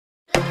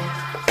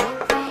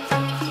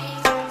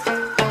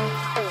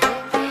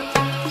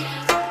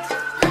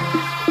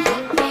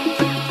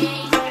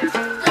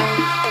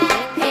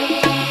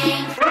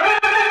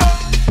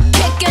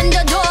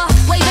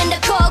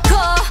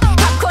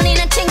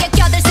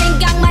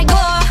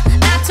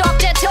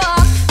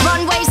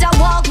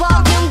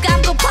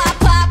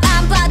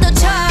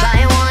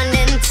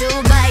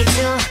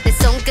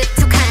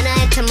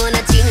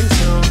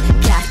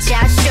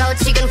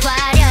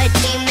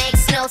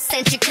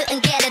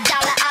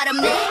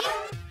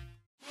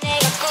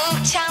내가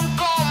꾹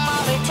참고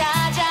맘을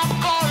다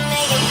잡고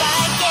내게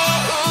밝게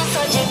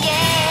웃어줄게.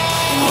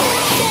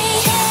 Hey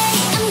hey,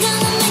 I'm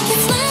gonna make you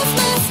smile,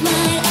 smile,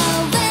 smile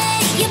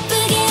away.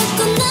 예쁘게 웃고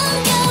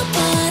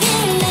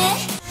넘겨버릴래.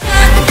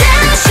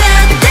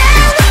 Shut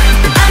down,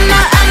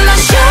 I'ma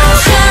shut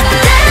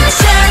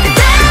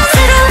down.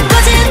 새로운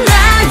거짓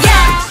나야.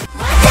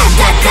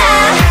 다다다.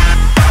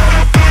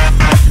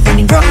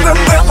 Running vroom vroom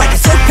vroom like a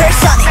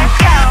supersonic.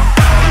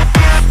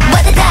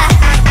 와다다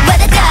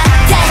와다다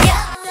달려.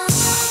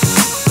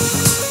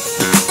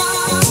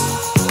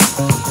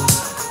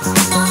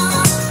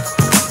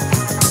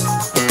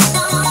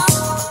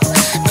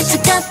 It's a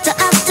doctor,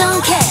 I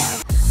don't care.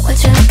 What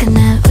you looking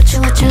at? What you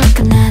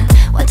looking at?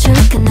 What you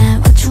looking at?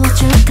 What you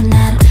looking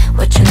at?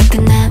 What you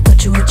looking at?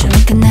 What you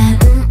looking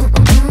at?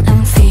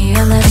 I'm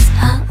fearless.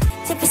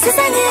 제발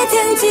세상을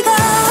등지고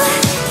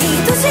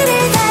이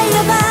도시를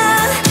달려봐.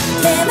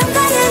 내 맘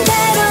가는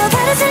대로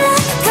바라질러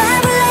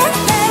가볼래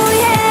날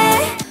위해.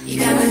 You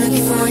got me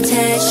looking for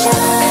attention.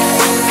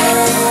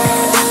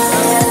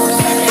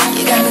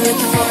 You got me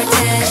looking for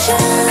attention.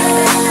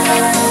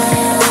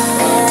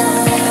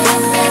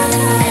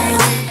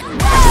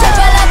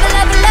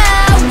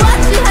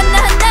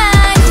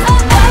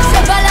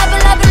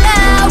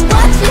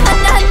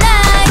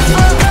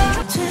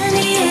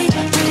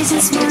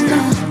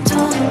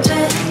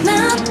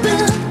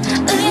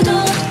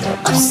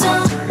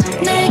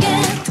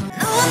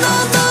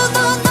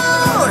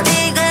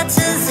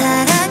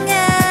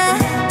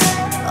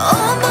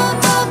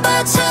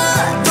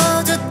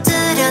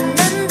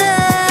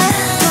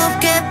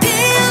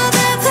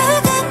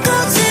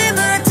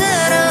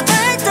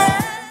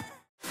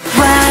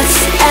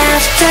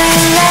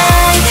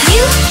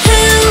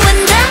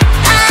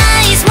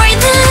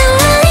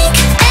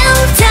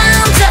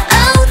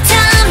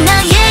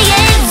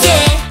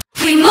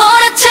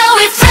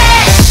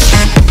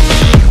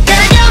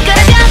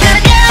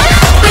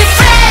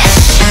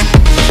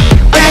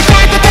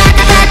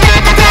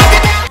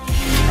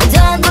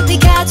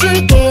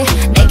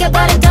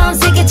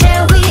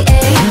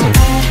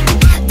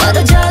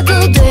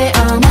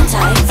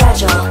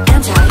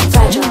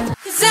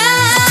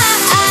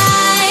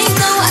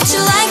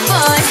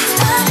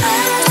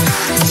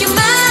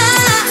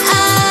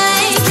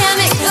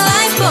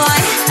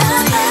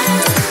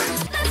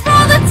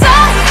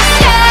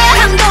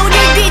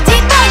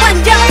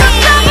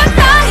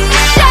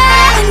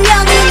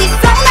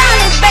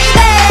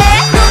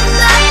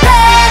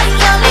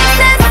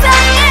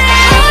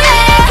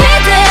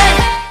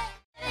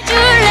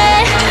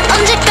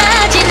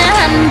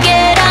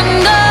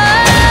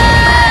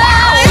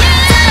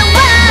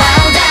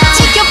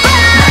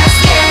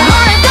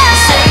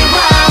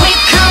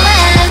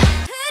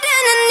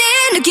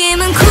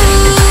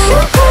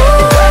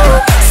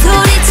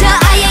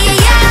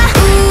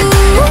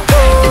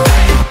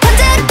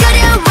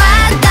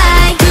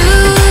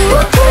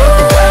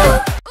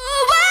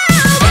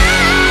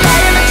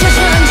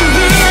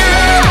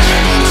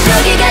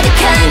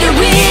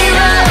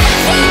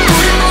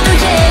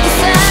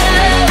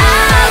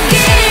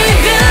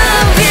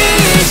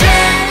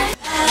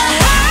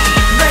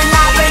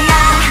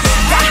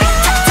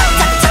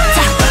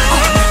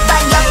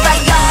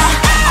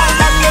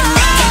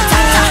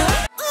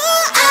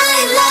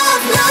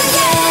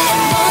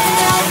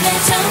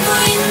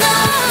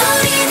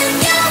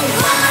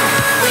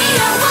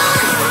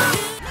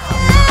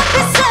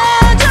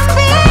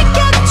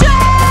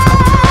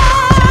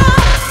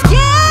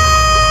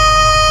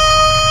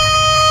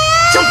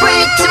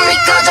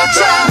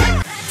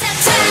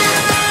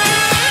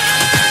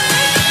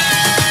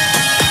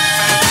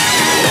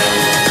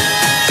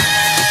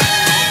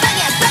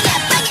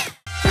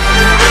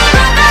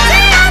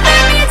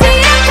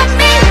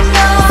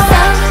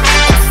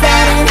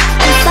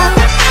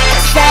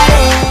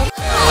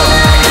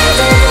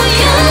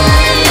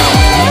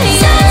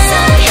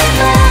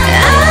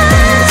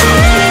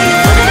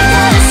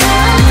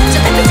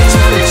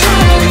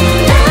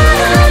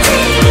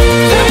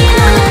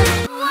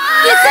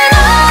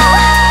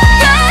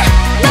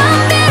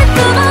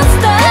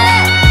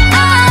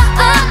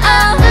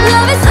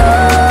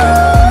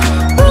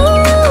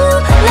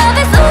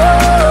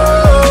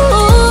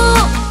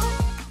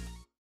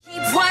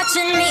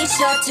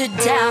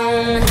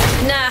 Down.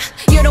 Nah,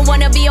 you don't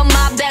wanna be on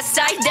my best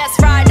side. That's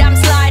right, I'm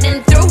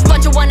sliding through.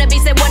 Bunch of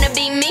wannabes that wanna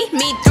be me.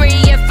 Me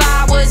three if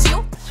I was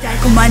you.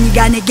 달콤한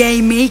이간의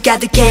게임이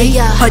가득해.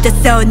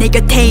 퍼졌어 내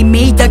곁에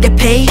이미 더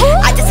깊이.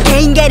 I just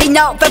can't get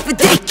enough of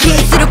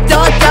들킬수록 더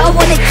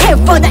원해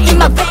care for 나 in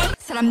my veins.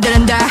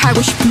 사람들은 다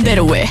하고 싶은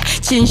대로 해.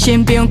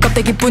 진심 비운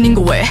껍데기뿐인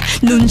거 왜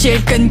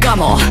눈질 끈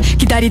감어.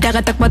 기다리다가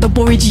딱 봐도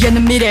보이지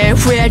않는 미래.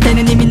 후회할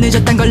때는 이미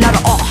늦었단 걸 알아.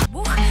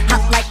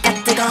 Hot like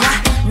a 뜨거워.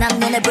 난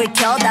눈에 불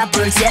켜다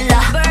불질러.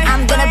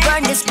 I'm gonna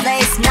burn this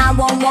place.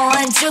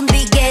 911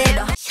 준비해.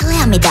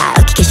 실례합니다.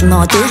 여기 계신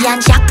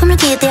모두한 작품을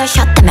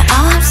기대하셨다면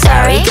oh I'm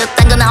sorry.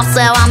 그딴 건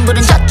없어요.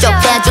 안부른 저쪽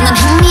대중은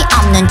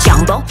흥미없는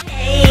정보.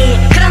 Hey,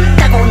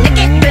 그런다고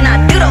내게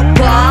꽤나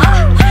들어봐.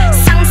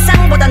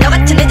 상상보다 너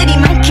같은 애들이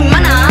많긴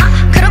많아.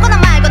 그러거나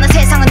말거나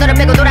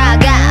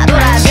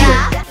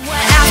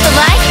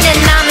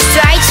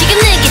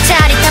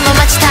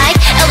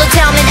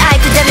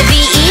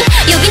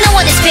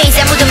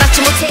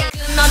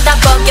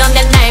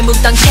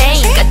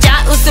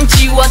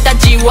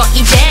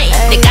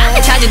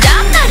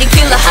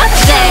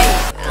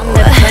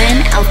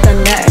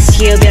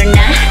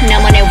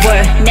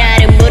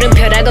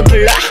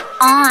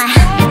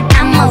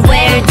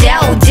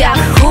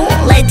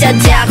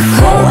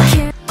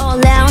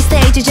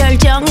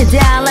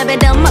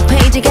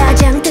날이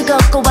가장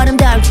뜨겁고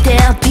아름다울 때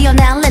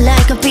피어날래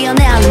like a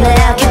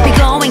피어날래 Keep it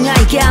going I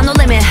got no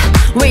limit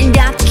We're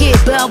not keep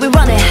but we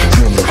run it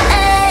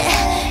에이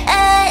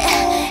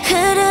에이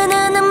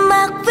흐르는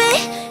음악 위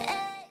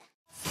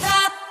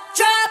Stop,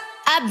 drop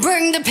I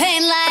bring the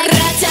pain like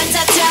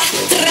Ra-ta-ta-ta,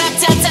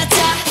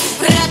 ra-ta-ta-ta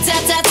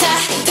Ra-ta-ta-ta,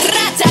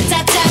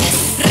 ra-ta-ta-ta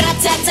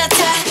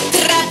Ra-ta-ta-ta,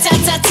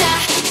 ra-ta-ta-ta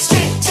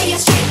Straight to you,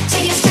 straight to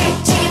you, straight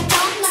to you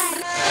Don't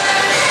lie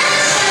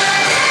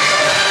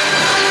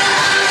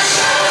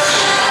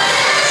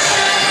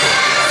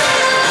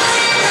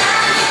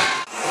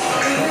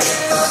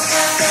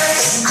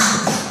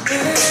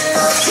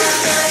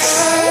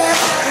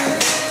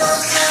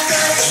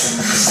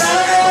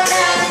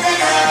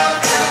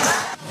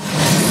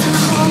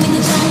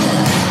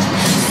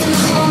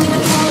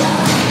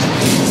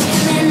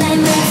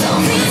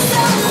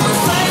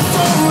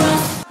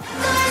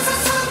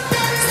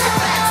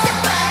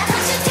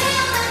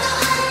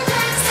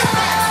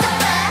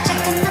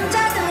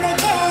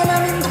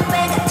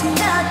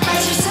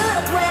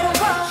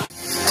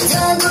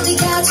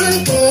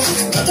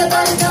내가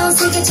바르던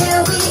세계 제일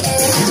위에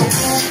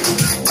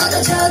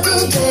너도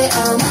적을게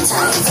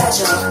한참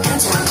가져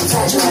한참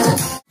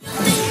가져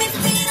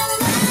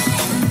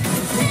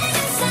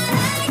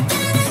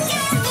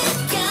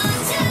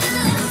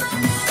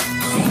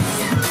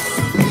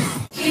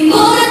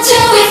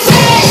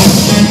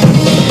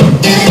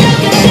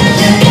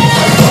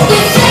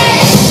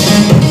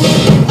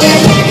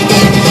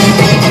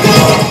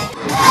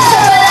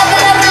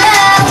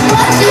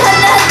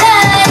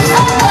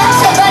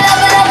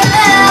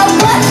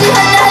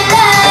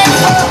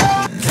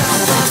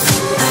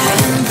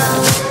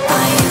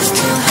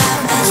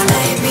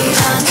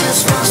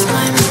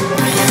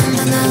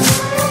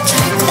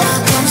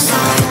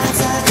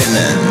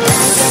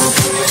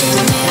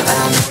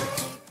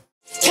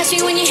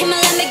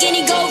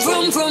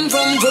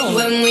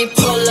When we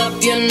pull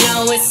up, you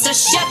know it's a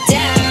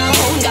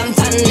shutdown.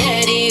 간판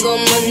내리고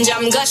문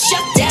잠가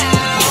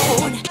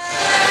shutdown.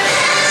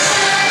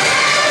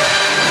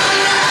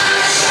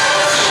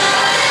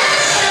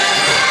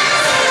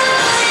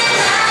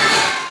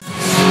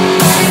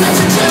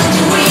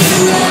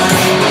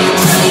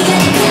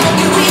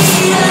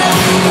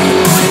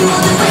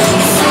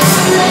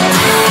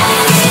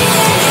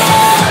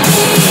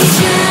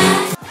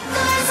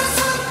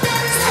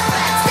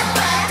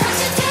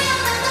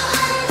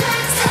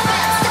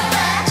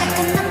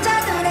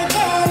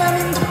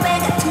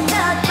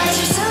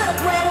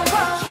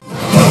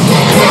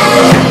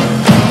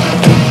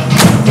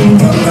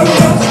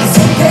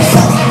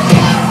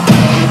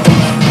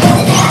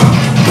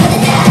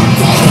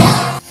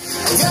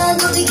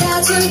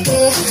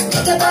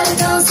 내가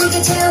바르던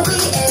세계 제일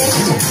위에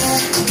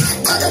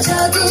너도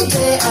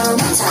적을게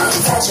한참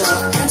가져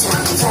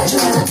한참 가져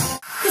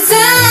Cause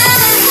I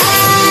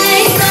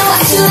know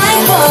what you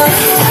like for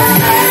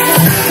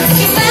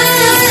If I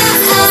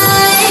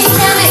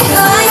can make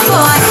you like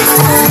for What you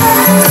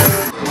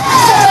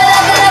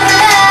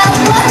like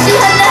What you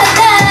like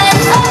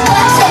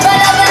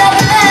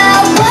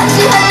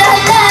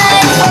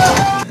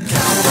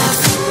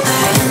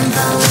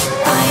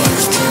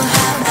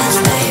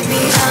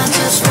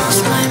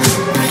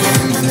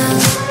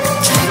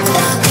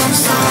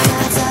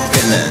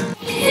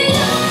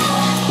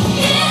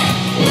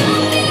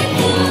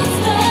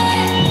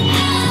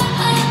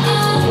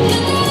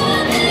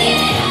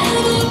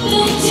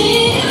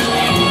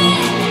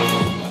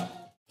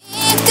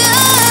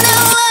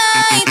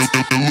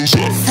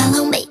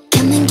Follow me,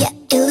 come and get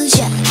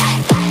illusion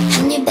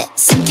한 입에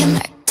삼켜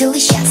널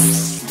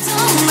delicious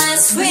Don't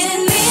mess with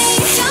me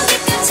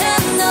여기까지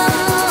넌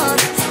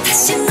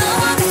다시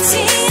너와 같지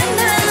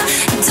않아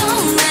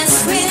Don't mess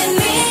with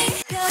me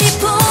별이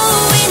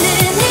보이는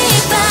이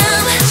밤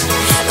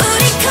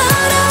우리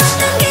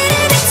걸어왔던 길을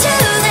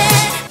비추네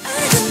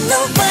I don't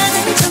know why 난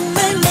정말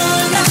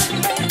몰라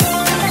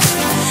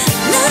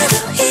나도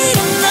이런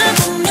날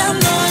보면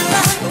놀라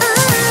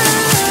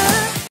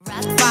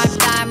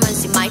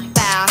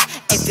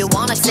If you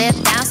wanna sit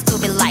down,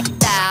 stupid like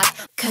that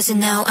Cause you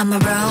know I'm a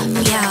bro,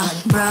 yeah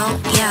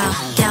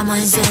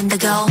Diamonds in the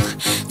gold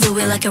Do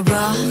it like a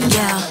bro,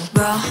 yeah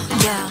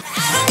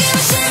I don't give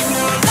a shit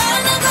너가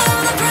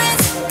나고는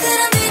prince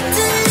그런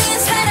뒤틀린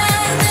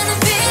사랑은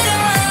필요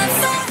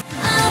없어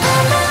I'm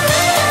on my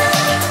way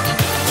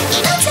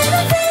Until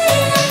I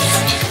feel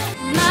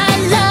My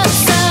love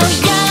so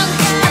young,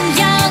 I'm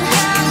young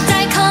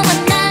달콤한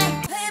날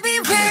Baby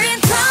we're in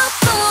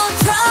trouble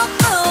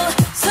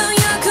So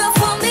you're good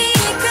for me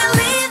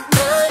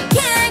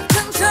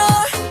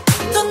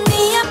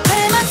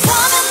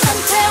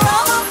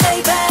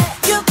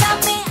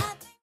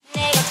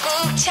내가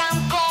꾹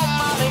참고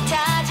맘을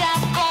다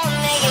잡고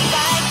내게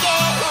갈게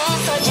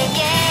웃어줄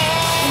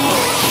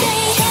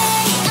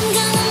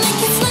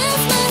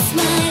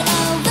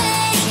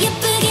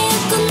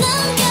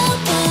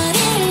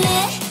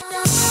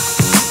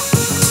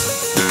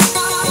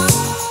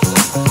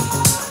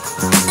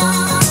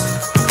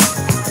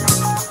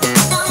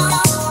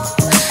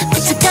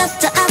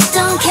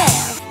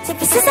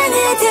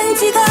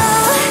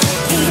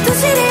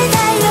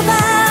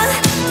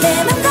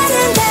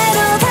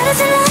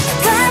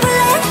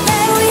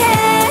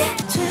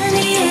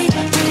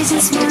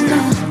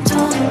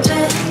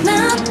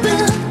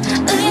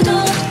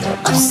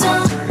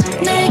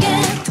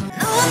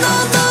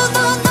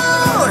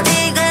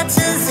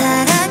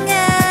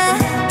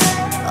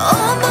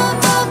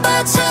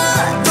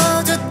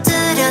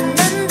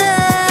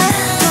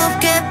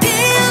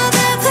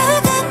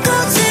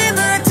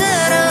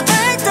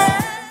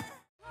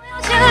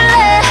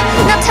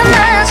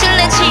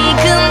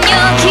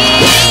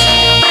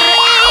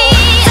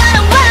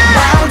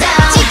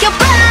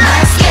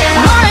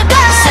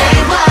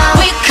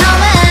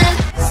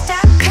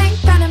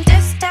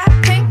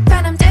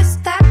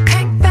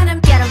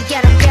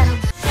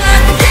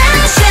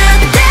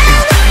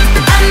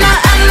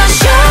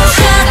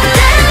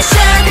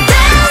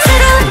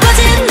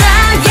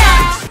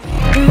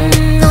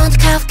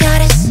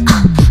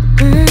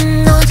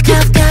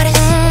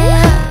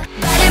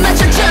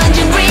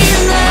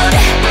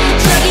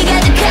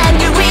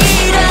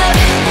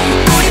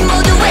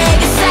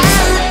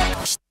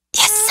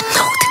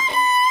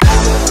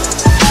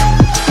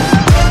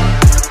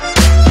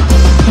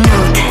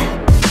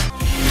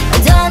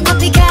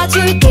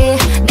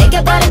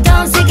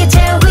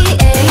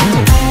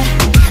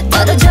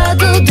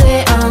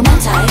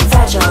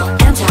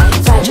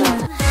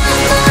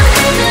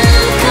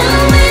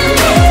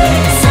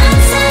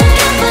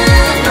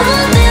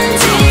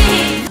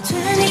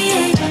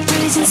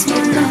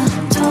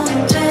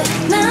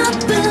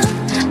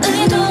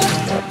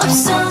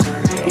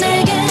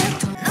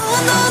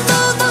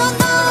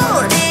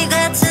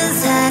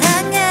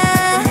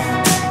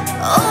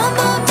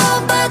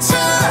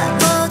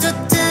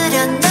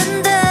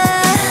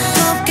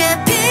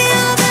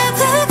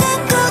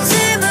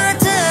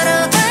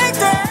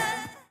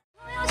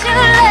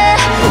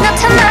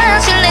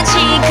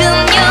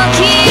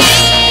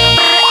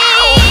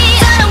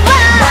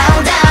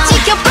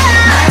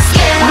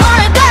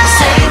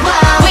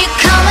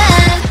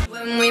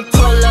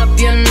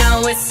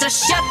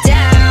shut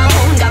down.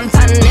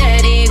 간판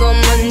내리고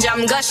문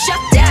잠가 shut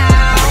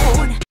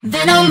down.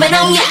 Venom,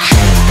 Venom, yeah.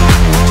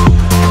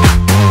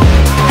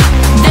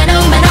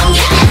 Venom, Venom,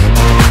 yeah.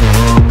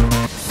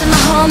 Send my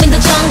home in the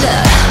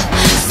jungle,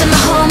 send my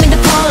home in the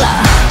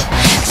polar.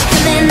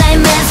 지켜낸 나의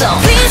매성.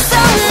 Please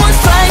someone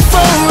fight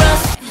for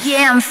us.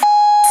 Yeah, I'm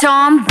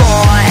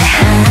tomboy.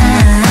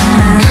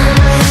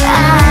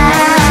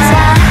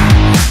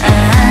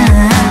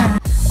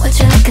 What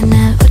you looking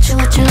at? What you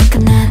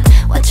looking at?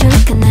 What you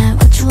looking at?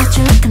 What you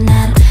looking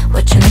at?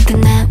 What you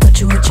looking at? What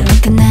you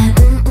looking at?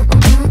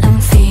 I'm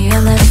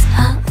fearless.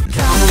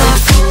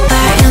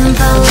 Fire in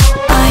the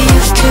loop I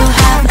used to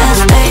have as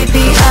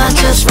baby. I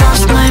just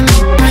lost my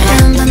memory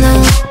in the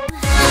new.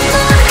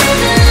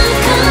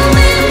 Come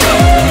with me.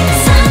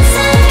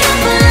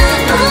 상상해봐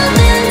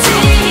뭐든지.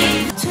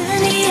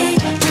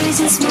 28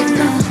 reasons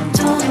몰라도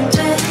돼.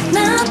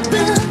 나쁜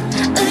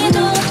의도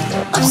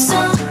없어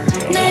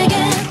내게.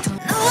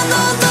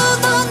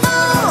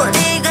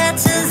 네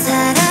같은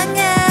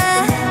사랑에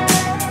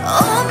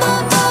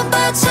어머머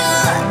맞춰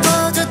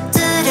모두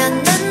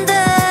들였는데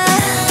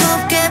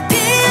곱게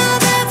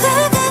피어날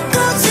붉은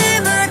꽃이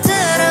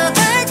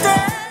물들어갈 때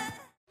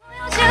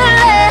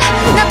보여줄래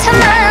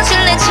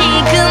나타나줄래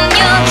지금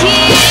여기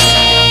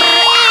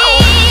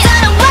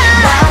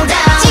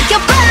따라와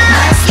지켜봐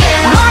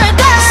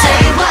뭘까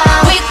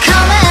we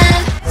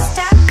coming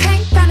Stop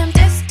crank venom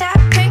this stop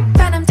crank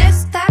venom this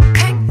stop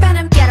crank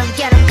venom get 'em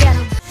get 'em get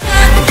 'em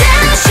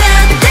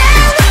Shut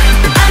down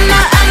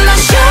I'ma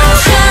shut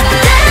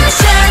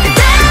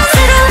down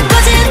새로운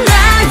거짓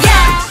나야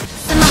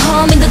Send my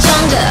home in the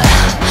jungle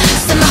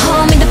Send my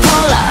home in the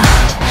polar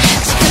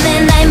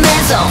지켜낸 나의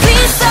매성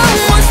Please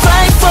someone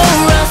fight for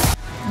us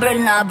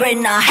Britna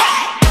Britna hey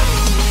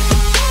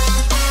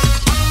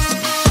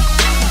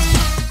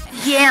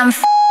Yeah, I'm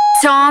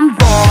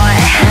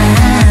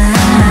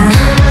tomboy.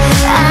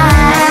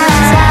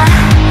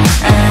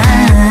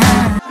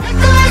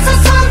 내꺼에서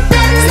손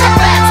떼는 Step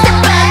back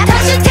step back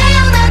다시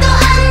태어나도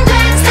안 돼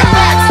Step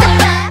back step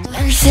back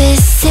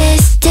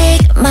Narcissistic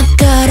my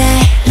god I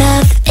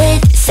love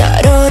it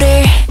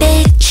서로를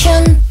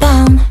비춘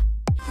밤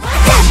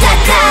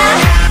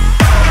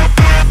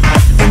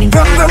Running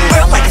vroom vroom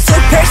vroom like a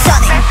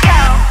supersonic.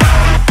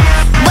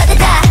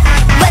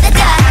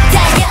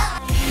 달려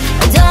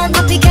더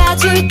높이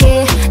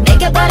가줄게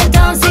내가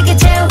바랬던 세계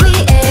제일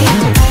위에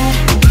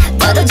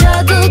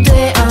떨어져도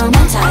돼 I'm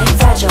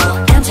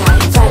anti-fragile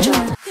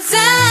anti-fragile Cause I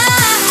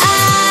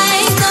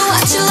know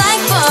what you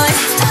like boy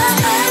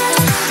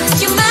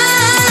You're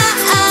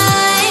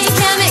mine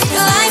can't make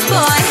you like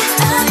boy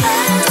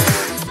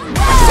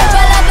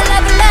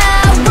샤발라발라발라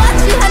what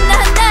you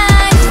하나하나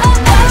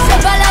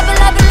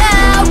샤발라발라발라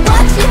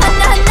what you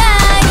하나하나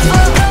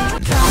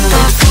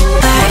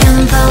Fire in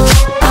the loop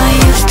I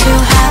used to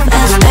have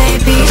as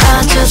baby I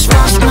just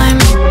lost my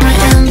memory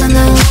in the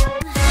new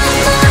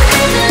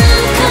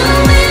Come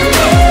with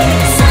me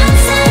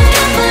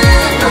상상해봐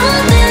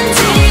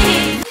뭐든지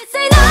You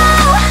say no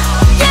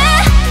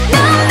yeah 넌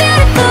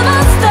beautiful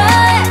monster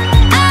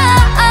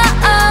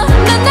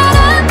넌 나를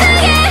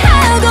뜨게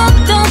하고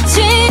또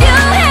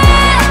치료해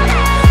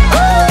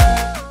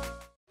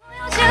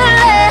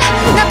보여줄래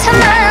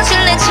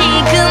나타나줄래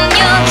지금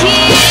여기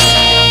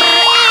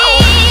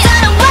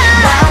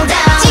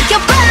따라와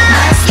지켜봐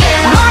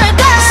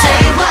뭘까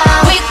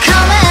we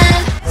coming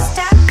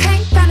Stop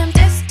crank venom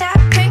this stop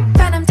crank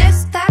venom this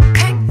stop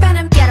crank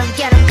venom get 'em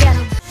get 'em get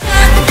 'em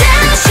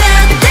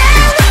shut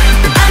down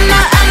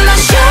I'ma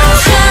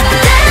shut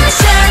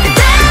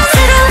down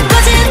새로운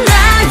거짓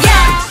나야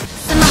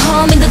Send my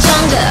home in the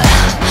jungle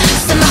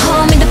Send my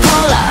home in the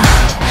polar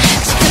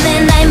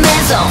지켜낸 나의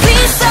매성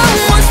Please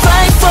someone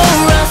fight for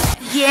us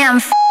Yeah, I'm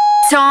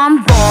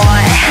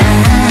tomboy.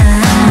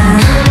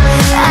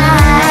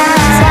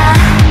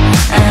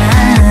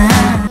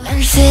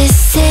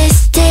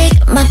 Narcissistic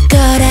my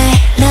god I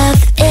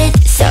love it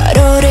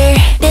서로를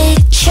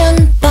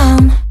비춘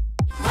밤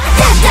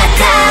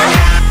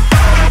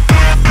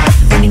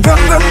Running vroom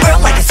vroom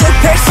vroom like a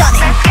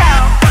supersonic.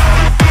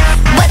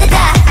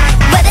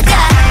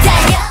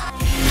 달려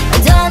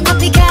더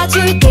높이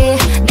가줄게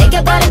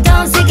내가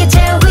바랬던 세계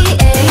제일 위에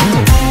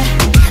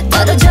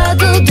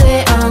떨어져도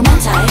돼 I'm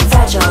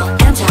anti-fragile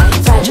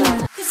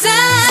anti-fragile Cause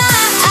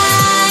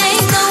I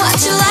know what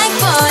you like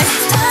boy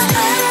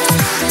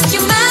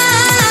You're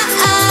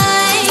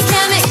mine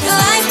can't make you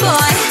like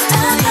boy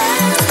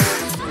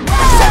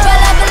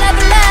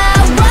샤발라발라발라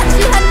what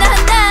you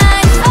하나하나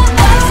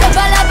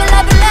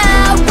샤발라발라발라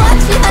what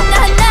you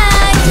하나하나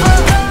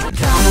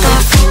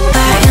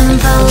Fire in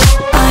the loop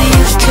I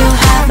used to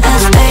have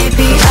as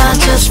baby I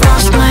just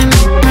lost my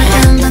memory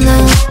in the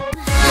new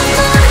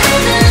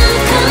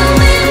Come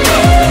with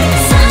me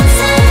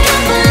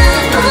상상해봐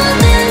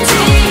뭐든지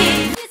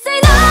You say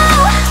no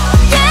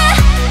yeah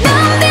넌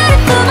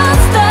beautiful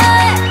monster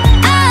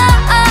넌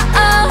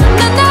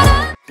나를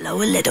Blow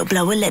a little,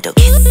 blow a little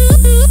kiss.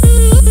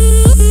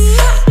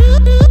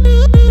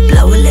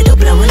 Blow a little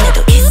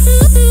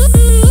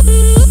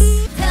kiss.